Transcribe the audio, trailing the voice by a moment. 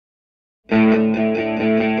Hey,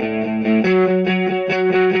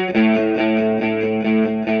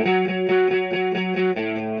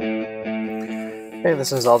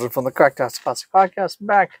 this is Aldrin from the Cracktastic Classic Podcast,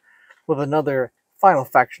 back with another Final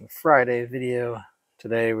Faction Friday video.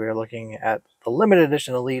 Today we are looking at the Limited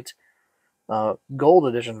Edition Elite Gold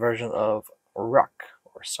Edition version of Ruck,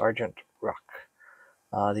 or Sergeant Ruck.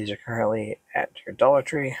 These are currently at your Dollar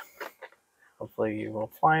Tree. Hopefully you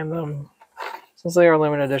will find them. Since they are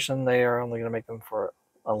limited edition, they are only going to make them for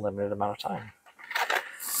a limited amount of time.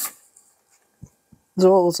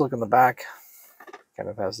 So let's look in the back. Kind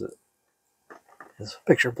of has his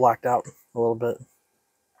picture blacked out a little bit.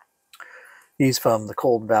 He's from the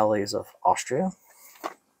cold valleys of Austria.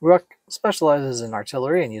 Ruck specializes in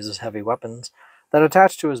artillery and uses heavy weapons that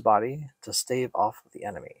attach to his body to stave off the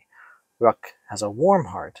enemy. Ruck has a warm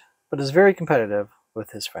heart, but is very competitive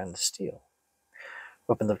with his friend Steel.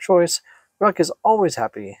 Weapon of choice, Ruck is always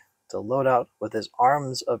happy to load out with his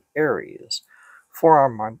Arms of Ares,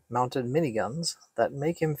 forearm-mounted miniguns that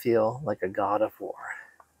make him feel like a god of war.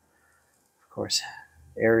 Of course,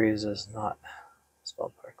 Ares is not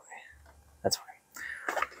spelled correctly. That's fine.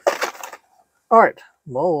 Alright,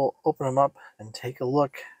 well, we'll open them up and take a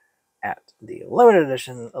look at the limited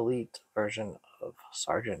edition elite version of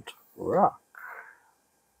Sergeant Ruck.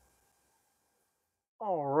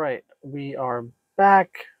 Alright, we are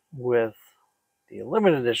back with the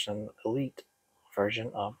limited edition elite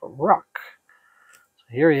version of Ruck. So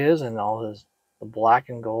here he is in all his black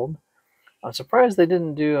and gold. I'm surprised they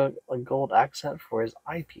didn't do a gold accent for his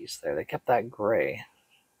eyepiece there. They kept that gray.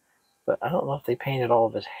 But I don't know if they painted all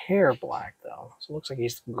of his hair black, though. So it looks like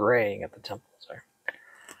he's graying at the temples there.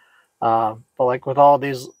 But like with all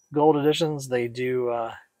these gold editions, they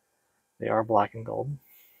are black and gold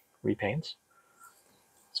repaints.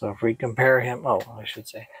 So if we compare him, I should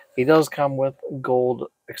say, he does come with gold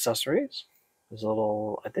accessories. There's a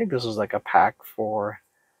little, I think this is like a pack for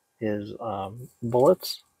his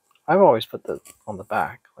bullets. I've always put that on the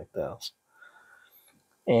back like this.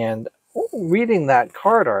 And reading that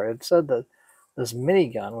card art, it said that this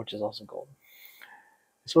minigun, which is also gold,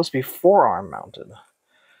 is supposed to be forearm mounted.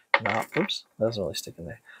 Now, oops, that doesn't really stick in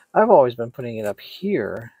there. I've always been putting it up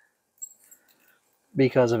here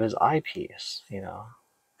because of his eyepiece,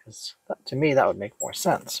 because to me that would make more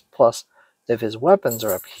sense. Plus, if his weapons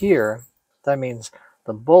are up here, that means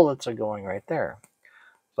the bullets are going right there.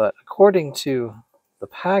 But according to the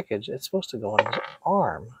package, it's supposed to go on his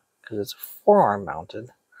arm because it's forearm mounted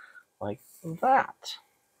like that.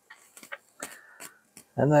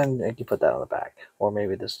 And then you can put that on the back, or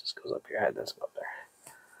maybe this just goes up here. I had this go up there,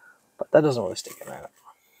 but that doesn't really stick in there.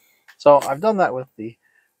 So I've done that with the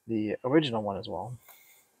original one as well,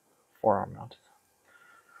 forearm mounted.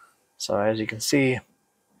 So as you can see,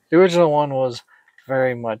 the original one was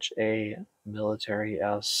very much a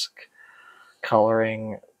military-esque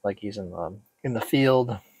coloring, like he's in the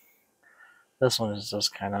field. This one is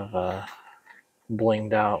just kind of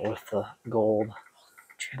blinged out with the gold,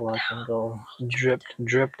 black and gold,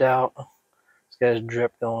 dripped out. This guy's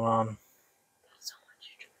drip going on. So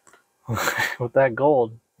much drip. With that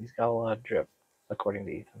gold, he's got a lot of drip, according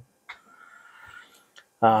to Ethan.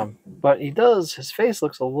 But his face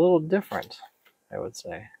looks a little different, I would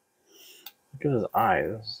say. Look at his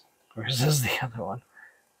eyes. Where's this the other one?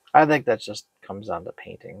 I think that just comes down to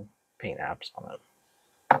paint apps on it.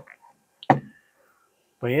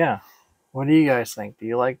 But yeah, what do you guys think? Do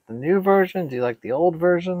you like the new version? Do you like the old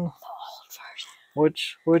version? The old version.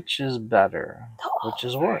 Which is better? Which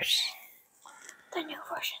is worse? The new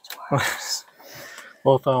version's worse.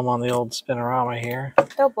 Both of them on the old Spinorama here.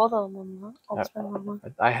 They're both of them on the old Spinorama.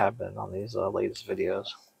 I have been on these latest videos.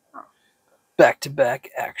 Oh. Back-to-back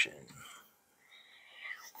action.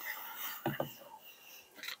 I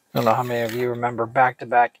don't know how many of you remember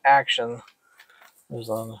Back-to-Back Action. It was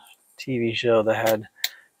on a TV show that had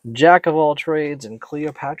Jack of all trades and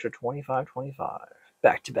Cleopatra 2525.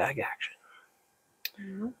 Back-to-back action.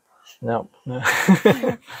 Nope.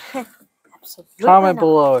 Absolutely Comment not.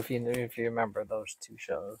 below if you remember those two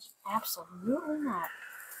shows. Absolutely not.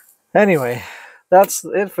 Anyway, that's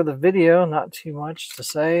it for the video. Not too much to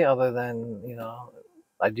say other than,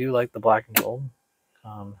 I do like the black and gold.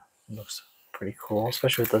 It looks pretty cool,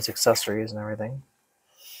 especially with those accessories and everything.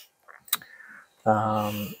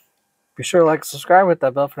 Be sure to like and subscribe with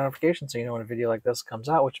that bell for notifications so you know when a video like this comes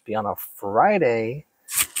out, which will be on a Friday.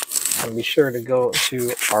 And be sure to go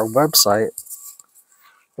to our website,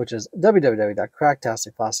 which is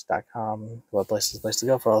www.cracktasticplastic.com. The place to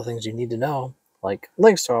go for all the things you need to know, like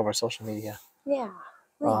links to all of our social media. Yeah.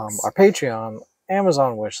 Our Patreon,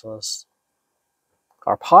 Amazon wishlist,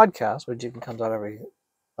 our podcast, which even comes out every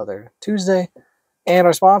other Tuesday. And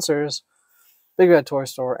our sponsors, Big Red Toy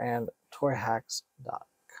Store and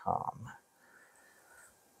ToyHacks.com.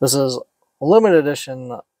 This is Limited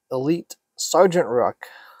Edition Elite Sergeant Ruck.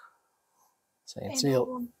 Saying see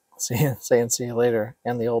you later.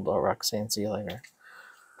 And the old Ruck saying see you later.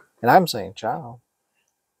 And I'm saying ciao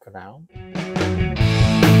for now.